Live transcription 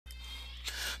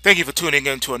Thank you for tuning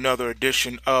in to another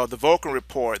edition of the Vulcan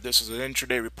Report. This is an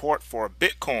intraday report for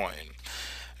Bitcoin.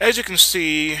 As you can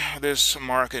see, this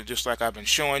market, just like I've been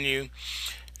showing you,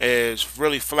 is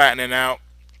really flattening out,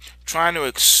 trying to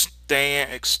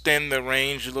extend the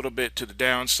range a little bit to the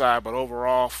downside, but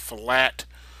overall flat,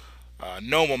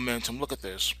 no momentum. Look at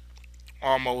this,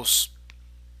 almost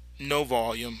no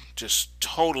volume, just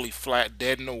totally flat,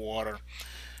 dead in the water,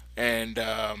 and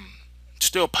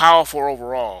still powerful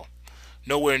overall.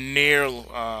 Nowhere near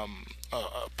a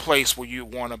place where you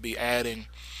want to be adding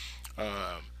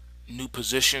uh, new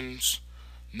positions.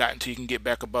 Not until you can get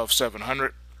back above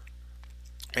 700,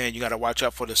 and you got to watch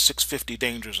out for the 650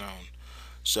 danger zone.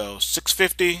 So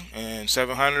 650 and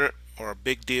 700 are a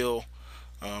big deal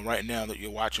right now that you're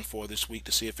watching for this week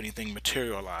to see if anything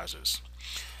materializes.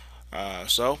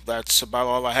 So that's about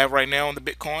all I have right now on the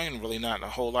Bitcoin. Really not a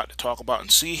whole lot to talk about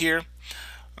and see here.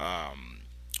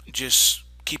 Just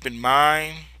keep in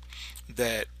mind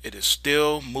that it is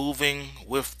still moving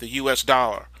with the US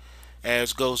dollar.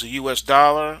 As goes the US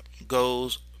dollar,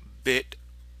 goes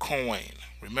Bitcoin.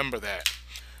 Remember that.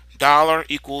 Dollar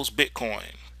equals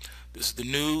Bitcoin. This is the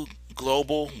new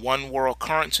global one world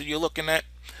currency you're looking at,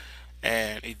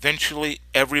 and eventually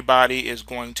everybody is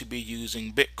going to be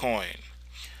using Bitcoin.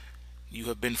 You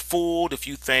have been fooled if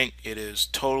you think it is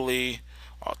totally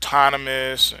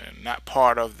autonomous and not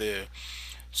part of the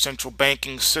central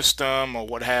banking system or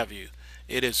what have you.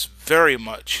 It is very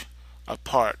much a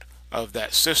part of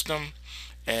that system,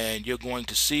 and you're going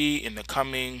to see in the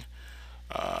coming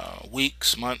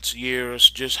weeks, months, years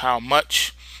just how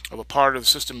much of a part of the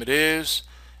system it is,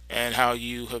 and how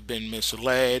you have been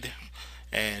misled.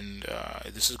 And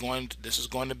this is going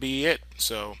to be it.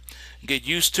 So get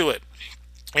used to it.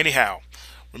 Anyhow,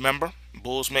 remember,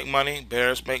 bulls make money,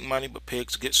 bears make money, but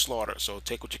pigs get slaughtered. So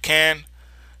take what you can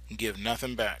and give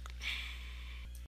nothing back.